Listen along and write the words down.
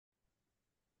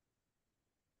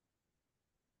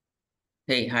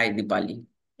Hey, hi, Dipali.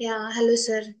 Yeah, hello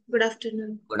sir. Good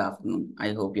afternoon. Good afternoon.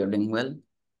 I hope you're doing well.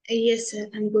 Yes, sir,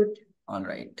 I'm good. All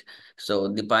right. So,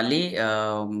 Dipali,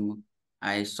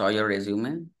 I saw your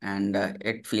resume and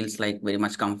it feels like very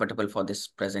much comfortable for this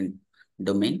present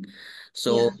domain.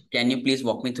 So, Yeah, can you please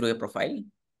walk me through your profile?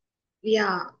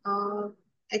 yeah. I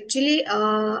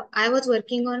was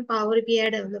working on Power BI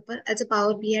developer as a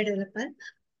Power BI developer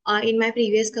in my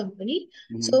previous company.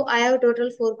 So Mm-hmm. I have total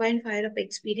 4.5 of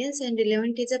experience and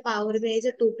relevant is a Power BI is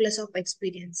a 2 plus of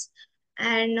experience.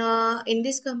 And in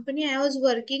this company, I was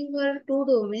working for two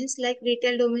domains like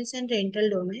retail domains and rental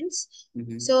domains.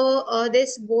 Mm-hmm. So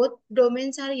this both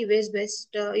domains are US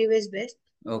based. US based.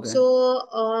 Okay. So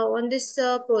on this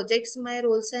projects, my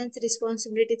roles and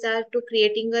responsibilities are to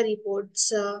creating a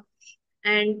reports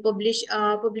and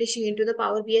publishing into the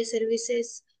Power BI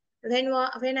services.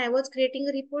 When I was creating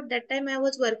a report, that time I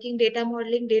was working data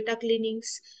modeling, data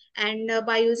cleanings, and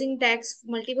by using tags,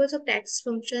 multiples of tags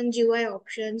functions, UI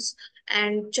options,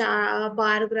 and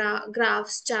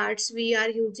graphs, charts, we are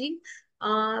using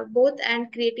both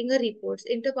and creating a reports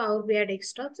into Power BI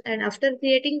desktops. And after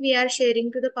creating, we are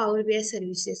sharing to the Power BI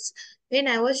services. When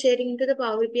I was sharing into the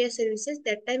Power BI services,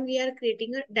 that time we are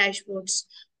creating a dashboards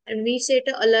and we set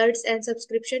alerts and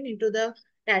subscription into the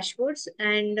dashboards,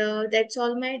 and that's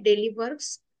all my daily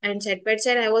works. And side by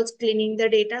side I was cleaning the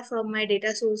data from my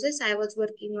data sources. I was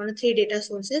working on three data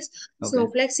sources: Okay.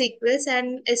 Snowflake, SQL,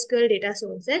 and SQL data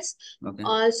sources. Okay.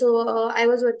 I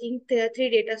was working three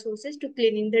data sources to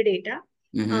cleaning the data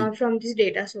Mm-hmm. from these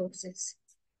data sources.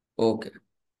 Okay.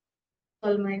 That's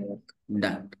all my work.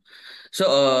 Done. So,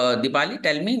 Dipali,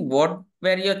 tell me what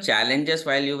were your challenges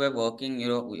while you were working,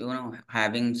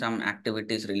 having some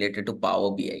activities related to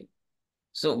Power BI?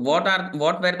 So what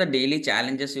were the daily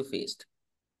challenges you faced?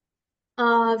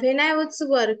 When I was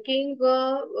working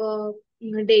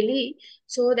daily,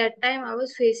 so that time I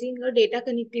was facing data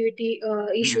connectivity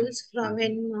Mm-hmm. issues from Mm-hmm.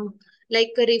 when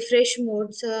like refresh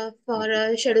modes for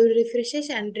Okay. schedule refreshes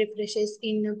and refreshes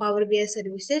in Power BI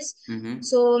services. Mm-hmm.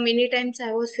 So many times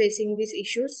I was facing these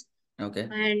issues, Okay.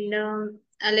 and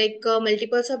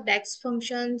multiples of DAX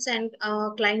functions and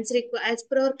as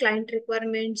per our client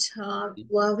requirements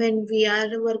when we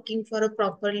are working for a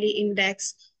properly in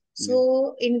DAX. Mm.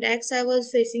 So in DAX I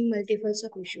was facing multiples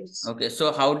of issues. Okay.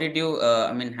 So how did you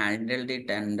handled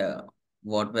it and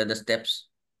what were the steps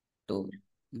to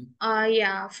Mm.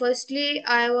 Yeah, firstly,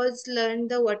 I was learned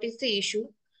the what is the issue.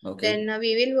 Okay. Then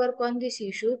we will work on these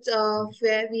issues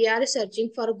where we are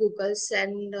searching for Googles,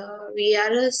 and we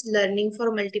are learning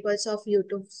for multiples of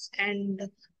YouTubes and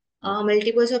Okay.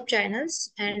 multiples of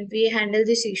channels, and we handle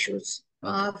these issues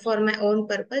Okay. for my own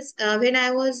purpose. When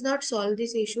I was not solve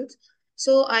these issues,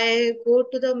 so I go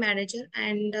to the manager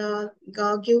and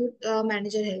give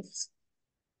manager help.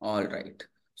 All right.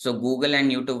 So Google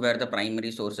and YouTube were the primary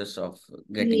sources of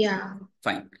getting Yeah.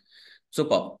 fine.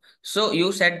 Superb. So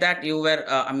you said that you were,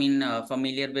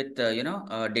 familiar with,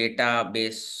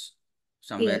 database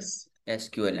somewhere, Yes.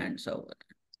 SQL and so.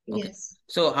 Okay. Yes.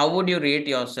 So how would you rate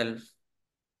yourself,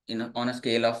 on a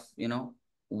scale of,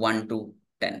 1 to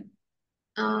 10?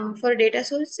 For data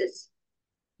sources.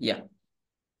 Yeah.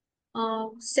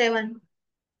 7.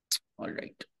 All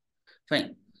right.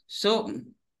 Fine. So,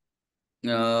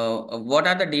 what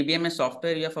are the DBMS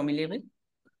software you're familiar with?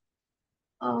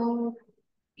 Uh,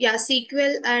 yeah,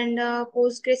 SQL and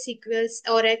PostgreSQLs,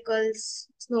 Oracles,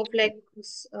 O-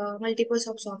 Snowflakes, multiples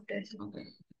of software. Okay.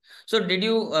 So, did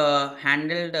you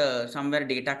handled somewhere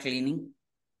data cleaning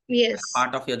Yes,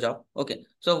 part of your job? Okay.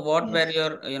 So, what were yes.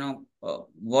 your,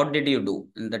 what did you do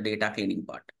in the data cleaning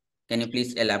part? Can you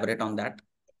please elaborate on that?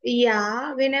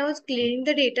 Yeah, when I was cleaning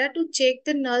the data to check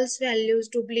the nulls values,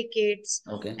 duplicates,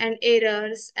 Okay. and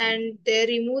errors, Fine. and they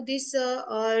remove these errors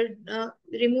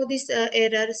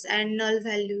and null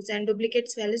values and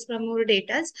duplicates values from our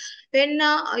data. When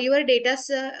your data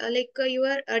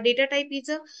your data type is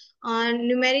a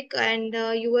numeric, and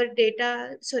your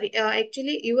data sorry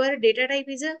actually your data type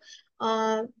is a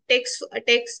text,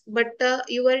 but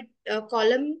your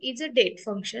column is a date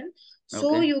function,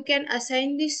 so Okay. you can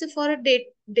assign this for a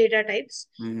data types.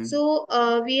 Mm-hmm. So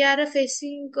we are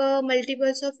facing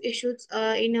multiples of issues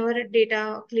in our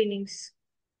data cleanings.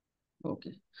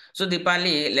 Okay. So,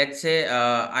 Dipali, let's say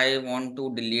I want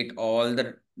to delete all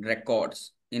the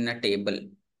records in a table.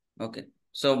 Okay.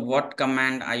 So, what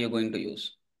command are you going to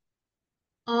use?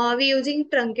 We using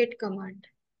truncate command.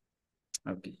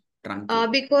 Okay.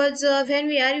 Truncate. Because when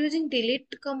we are using delete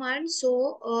command,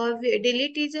 so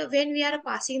delete is when we are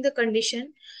passing the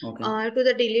condition Okay. to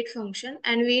the delete function,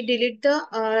 and we delete the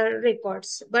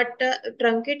records. But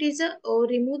truncate is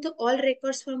remove the all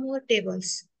records from our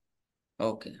tables.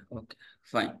 Okay, okay,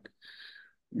 fine,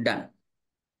 done.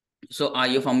 So are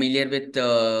you familiar with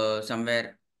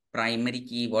somewhere primary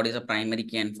key? What is a primary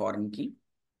key and foreign key?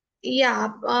 Yeah,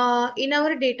 in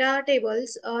our data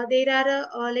tables, there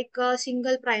are like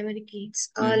single primary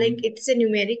keys, like Mm-hmm. it's a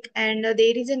numeric, and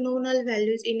there is a no null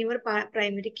values in your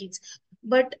primary keys.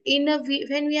 But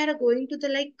when we are going to the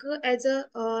like as a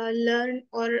learn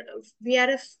or we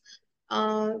are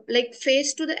like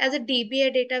face to the as a DBA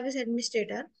database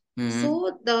administrator, Mm-hmm.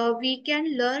 so the we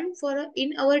can learn for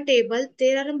in our table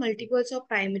there are multiples of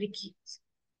primary keys,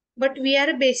 but we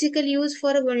are basically used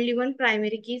for only one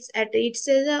primary keys at it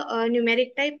says a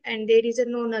numeric type and there is a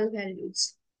no null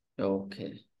values.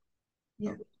 Okay.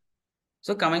 Yeah. Okay.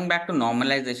 So coming back to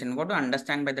normalization, what do you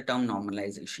understand by the term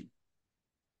normalization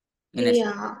in SQL?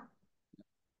 Yeah.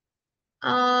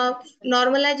 Uh,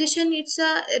 Normalization it's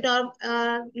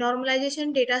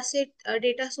normalization data set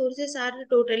data sources are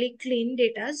totally clean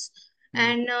datas, Mm.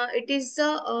 and it is the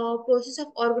process of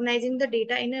organizing the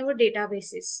data in our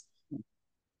databases,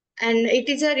 and it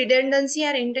is a redundancy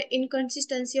or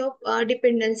inconsistency of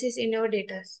dependencies in our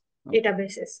Okay.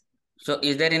 databases. So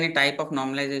is there any type of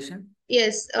normalization?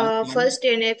 Yes, Common? first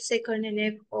NF, second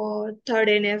NF, or third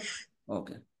NF.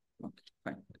 Okay. Okay.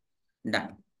 Fine.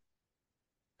 Done.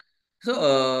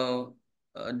 So,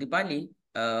 Dipali,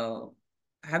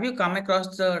 have you come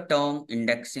across the term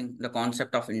indexing, the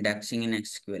concept of indexing in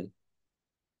SQL?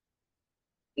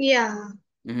 Yeah,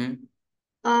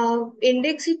 Mm-hmm.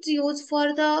 index is used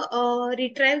for the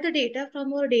retrieve the data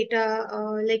from our data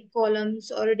like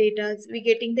columns or data. We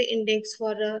getting the index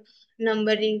for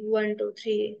numbering one, two,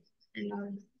 three, and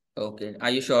all. Okay. Are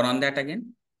you sure on that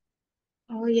again?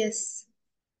 Oh yes.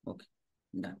 Okay.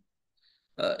 Done.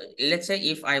 Let's say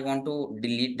if I want to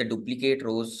delete the duplicate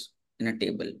rows in a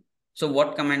table, so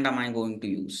what command am I going to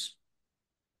use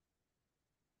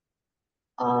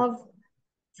Uh,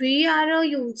 we are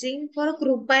using for a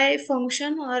group by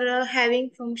function or having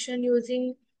function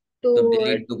using to to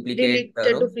delete duplicate delete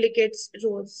the rows? duplicates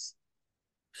rows.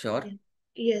 Sure. Yeah.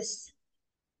 Yes.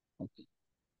 Okay.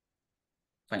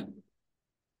 Fine.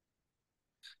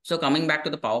 So coming back to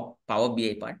the Power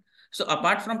BI part. So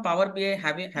apart from Power BI,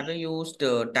 have you used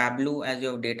Tableau as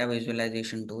your data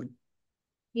visualization tool?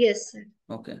 Yes.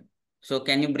 Okay. So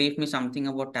can you brief me something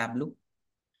about Tableau?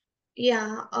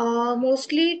 Yeah,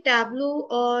 mostly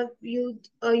Tableau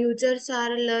users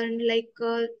are learned like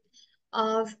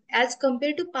as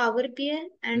compared to Power BI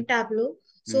and Tableau.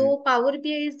 Mm-hmm. So Power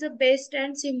BI is the best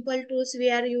and simple tools we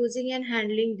are using and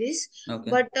handling this.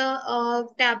 Okay. But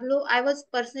Tableau, I was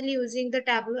personally using the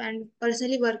Tableau and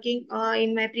personally working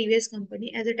in my previous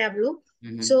company as a Tableau.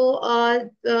 Mm-hmm. So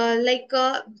like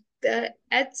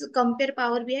as compare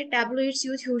Power BI, Tableau it's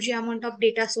use huge amount of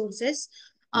data sources,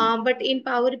 Mm. but in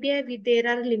Power BI, there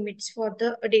are limits for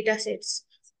the data sets.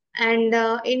 And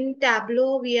in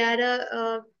Tableau, we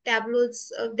are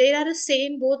Tableau's. There are the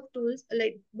same both tools,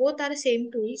 like both are the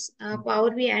same tools,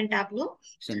 Power BI and Tableau.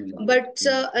 Similar. But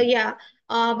Mm. yeah,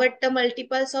 but the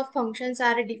multiples of functions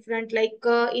are different. Like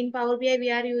in Power BI,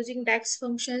 we are using DAX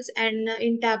functions, and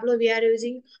in Tableau, we are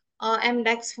using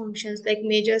MDAX functions, like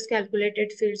measures,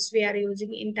 calculated fields. We are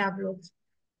using in Tableau,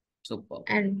 Super.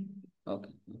 and Okay.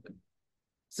 Okay.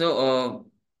 So,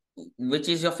 which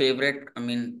is your favorite, I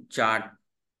mean, chart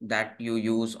that you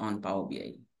use on Power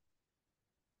BI?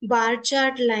 bar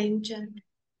chart, line chart.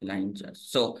 Line chart.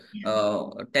 So,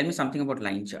 Yeah. tell me something about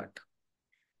line chart.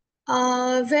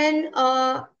 When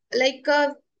like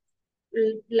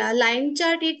line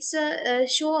chart, it's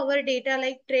show our data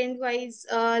like trend wise,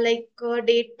 like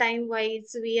date time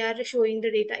wise. We are showing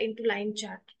the data into line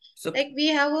chart. So, Like we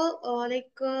have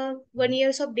a 1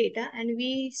 years of data, and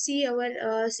we see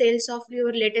our sales of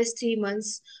your latest 3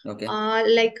 months. okay,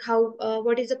 Like how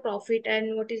what is the profit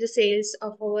and what is the sales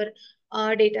of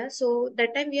our data. So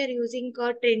that time we are using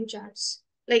trend charts.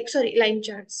 Like sorry, line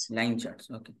charts. line charts.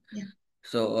 Okay. Yeah.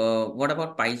 So, what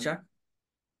about pie chart?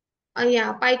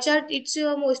 Yeah, pie chart it's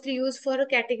mostly used for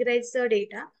categorize the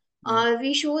data. Mm.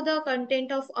 We show the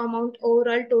content of amount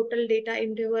overall total data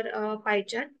into our pie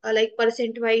chart, like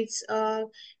percent wise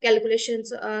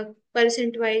calculations,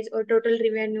 percent wise or total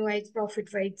revenue wise, profit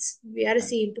wise. We are Done,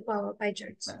 seeing to power pie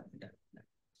charts. done, done.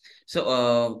 So,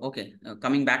 okay,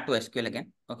 coming back to SQL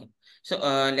again. Okay. So,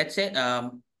 let's say,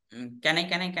 can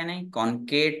I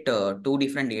concate two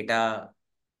different data,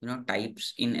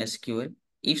 types in SQL?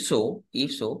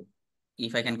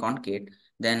 If I can concate,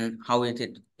 then how is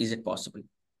it possible?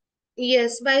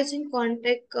 Yes, by using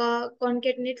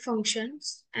concatenate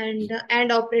functions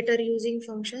and operator using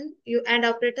function you and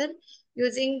operator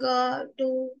using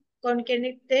to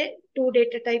concatenate the two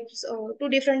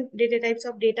different data types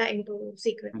of data into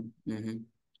SQL.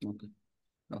 Mm-hmm. Okay.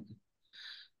 Okay.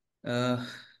 Uh,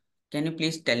 can you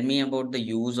please tell me about the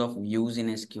use of views in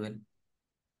SQL?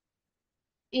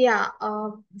 Yeah,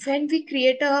 when we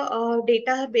create a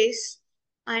database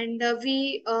and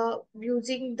we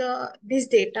using this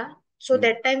data, so Mm.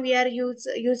 that time we are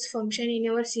use function in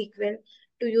our SQL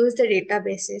to use the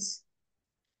databases.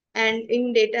 And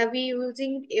in data we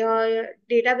using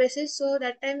databases, so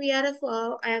that time we are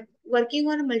working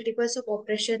on multiples of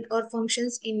operation or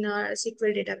functions in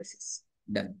SQL databases.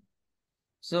 Done.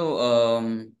 So,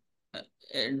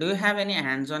 do you have any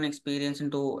hands-on experience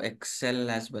into Excel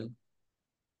as well?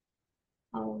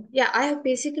 Yeah, I have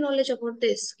basic knowledge about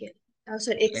this skill.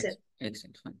 Sorry, Excel.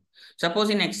 Excel, fine. Suppose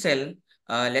in Excel,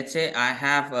 let's say I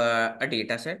have a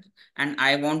data set and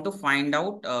I want to find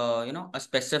out, a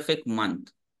specific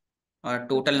month or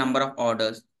total Okay. number of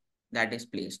orders that is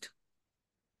placed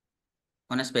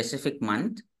on a specific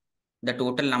month, the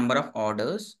total number of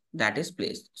orders that is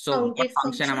placed. So, Count what if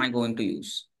function am function. I going to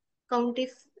use? Count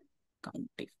if. Count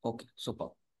if. Okay, super.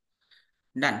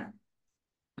 Done.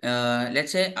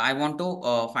 Let's say I want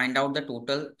to find out the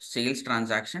total sales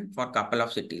transaction for couple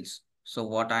of cities. So,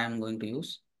 what I am going to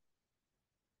use?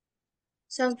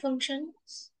 Some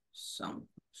functions. Some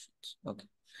functions. Okay,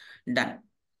 done.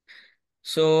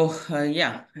 So,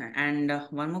 yeah, and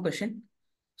one more question.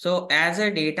 So, as a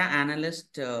data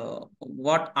analyst,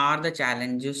 what are the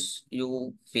challenges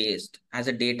you faced as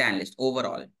a data analyst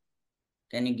overall?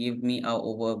 Can you give me a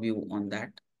overview on that?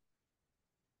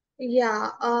 Yeah,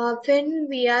 when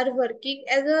we are working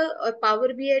as a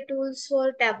Power BI tools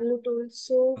or Tableau tools,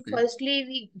 so Okay. firstly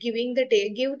we give the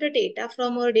data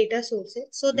from our data sources.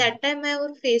 So Mhm. that time I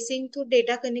was facing to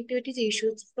data connectivity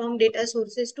issues from data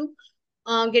sources to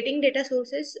getting data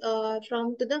sources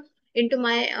from to the into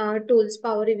my tools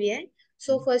Power BI.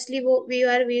 So Mhm. firstly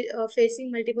we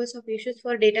facing multiples of issues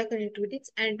for data connectivity,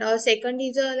 and second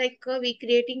is we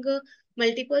creating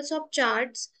multiples of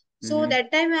charts. So Mhm.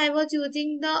 that time I was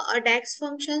using the DAX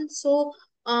function. So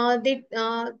the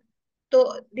so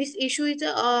this issue is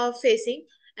facing.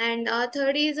 And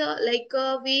third is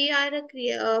we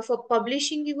are for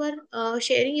publishing your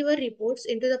sharing your reports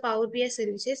into the Power BI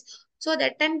services. So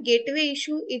that time gateway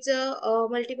issue is a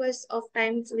multiples of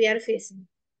times we are facing.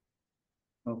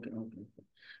 Okay, okay.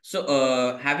 So,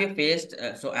 have you faced,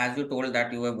 so as you told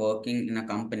that you were working in a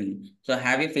company, so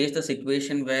have you faced a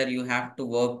situation where you have to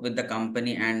work with the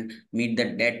company and meet the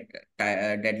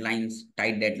deadlines,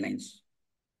 tight deadlines?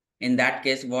 In that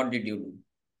case, what did you do?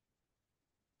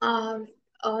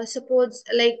 Uh, Suppose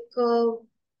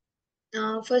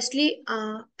firstly,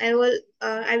 I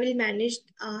will manage.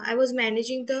 I was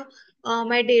managing the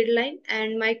my deadline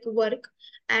and my work,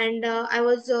 and I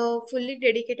was fully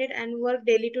dedicated and work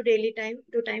daily to daily time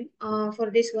for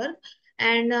this work.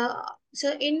 And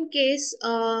so, in case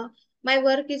my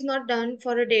work is not done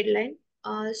for a deadline,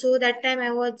 so that time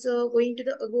I was going to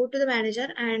the go to the manager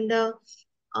and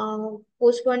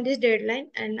postpone this deadline,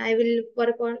 and I will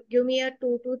work on give me a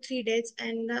 2 to 3 days,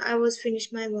 and I was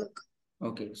finished my work.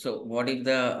 Okay, so what if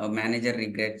the manager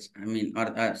regrets, I mean,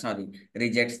 or sorry,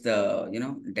 rejects the,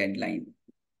 deadline,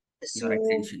 your So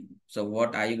extension? So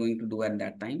what are you going to do at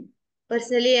that time?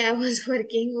 personally, I was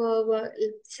working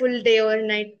full day or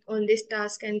night on this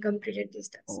task and completed this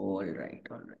task. All right,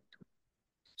 all right.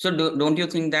 So don't you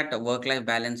think that work-life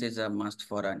balance is a must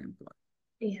for an employee?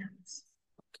 Yes.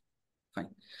 Fine.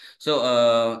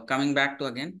 So coming back to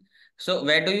again, so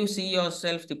where do you see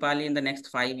yourself, Tipali, in the next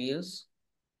 5 years?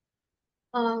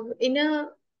 In a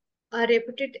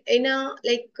reputed in a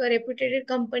reputed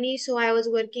company, so I was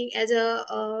working as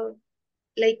a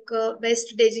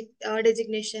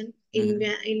designation Mm-hmm.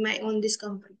 in my on this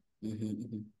company.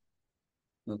 Mm-hmm.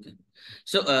 Okay.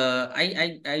 So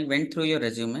I went through your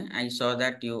resume. I saw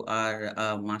that you are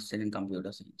a master in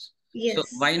computer science. So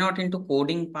why Yes. not into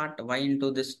coding part? Why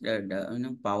into this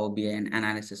Power BI and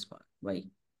analysis part? Why?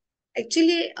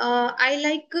 Actually, I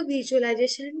like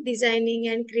visualization, designing,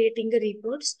 and creating the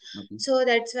reports. Okay. So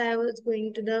that's why I was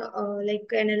going to the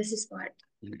analysis part.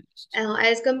 Analysis.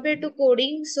 As compared to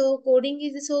coding, so coding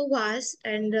is so vast,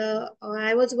 and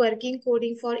I was working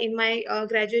coding for in my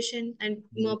graduation and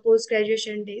Mhm. post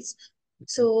graduation days. Okay.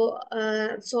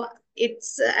 So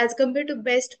it's as compared to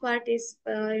best part is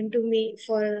into me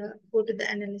for go to the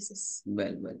analysis.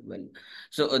 Well.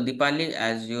 So, Dipali,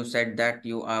 as you said that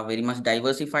you are very much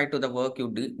diversified to the work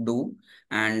you do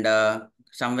and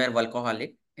somewhere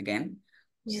workaholic again.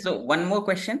 Yeah, So, one more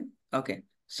question. Okay.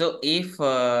 So, if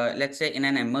let's say in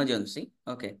an emergency,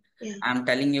 okay, yeah. I'm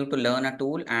telling you to learn a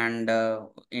tool and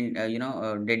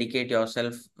dedicate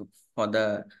yourself for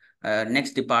the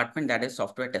next department, that is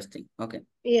software testing. Okay.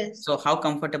 Yes. So how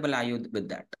comfortable are you with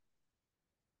that?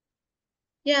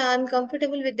 Yeah, I'm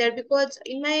comfortable with that because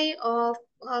in my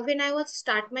when I was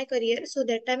start my career, so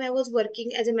that time I was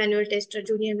working as a manual tester,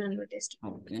 junior manual tester.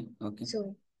 Okay. Okay.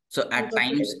 So So I'm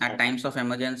comfortable with at that. times of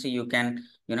emergency, you can,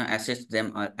 assist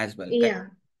them as well, correct? Yeah.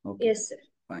 Okay. Yes, sir.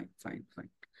 Fine, fine, fine.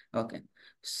 Okay.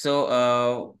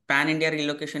 So, pan India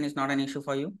relocation is not an issue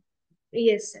for you?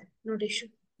 Yes, sir. Not issue.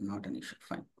 Not an issue.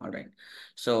 Fine. All right.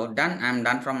 So done. I'm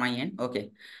done from my end.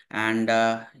 Okay. And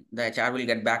the HR will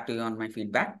get back to you on my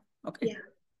feedback. Okay. Yeah.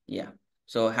 Yeah.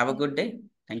 So have a Yeah. good day.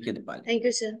 Thank you, Dipali. Thank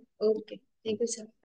you, sir. Okay. Thank you, sir.